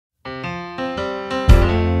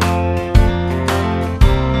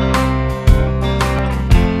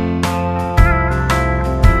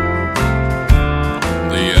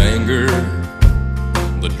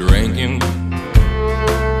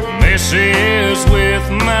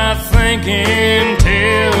with my thinking.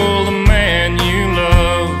 Tell the man you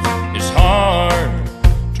love is hard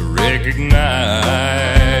to recognize.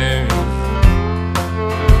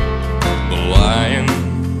 The lying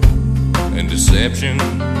and deception,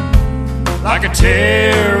 like a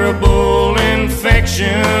terrible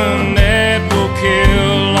infection that will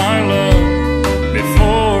kill our love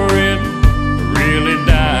before it really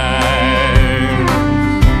dies.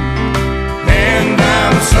 And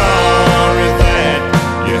I'm sorry that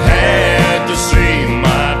you had to see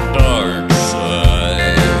my dark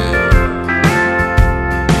side,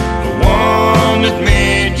 the one that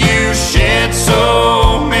made you shed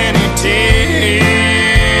so many tears.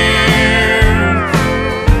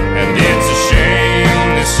 And it's a shame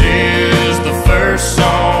this is the first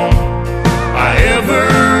song I ever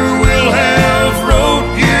will have wrote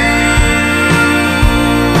you,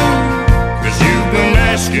 'cause you've been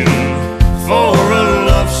asking for a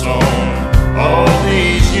love song all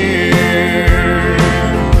these years.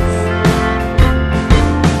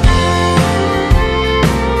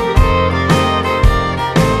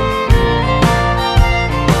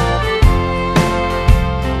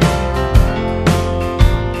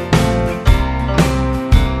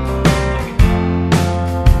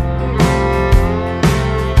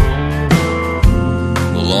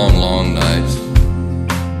 The long, long nights,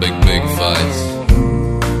 big, big fights.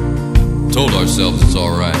 Told ourselves it's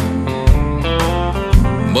alright,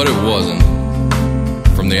 but it wasn't.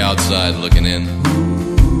 From the outside looking in.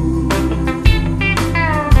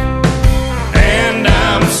 And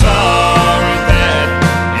I'm sorry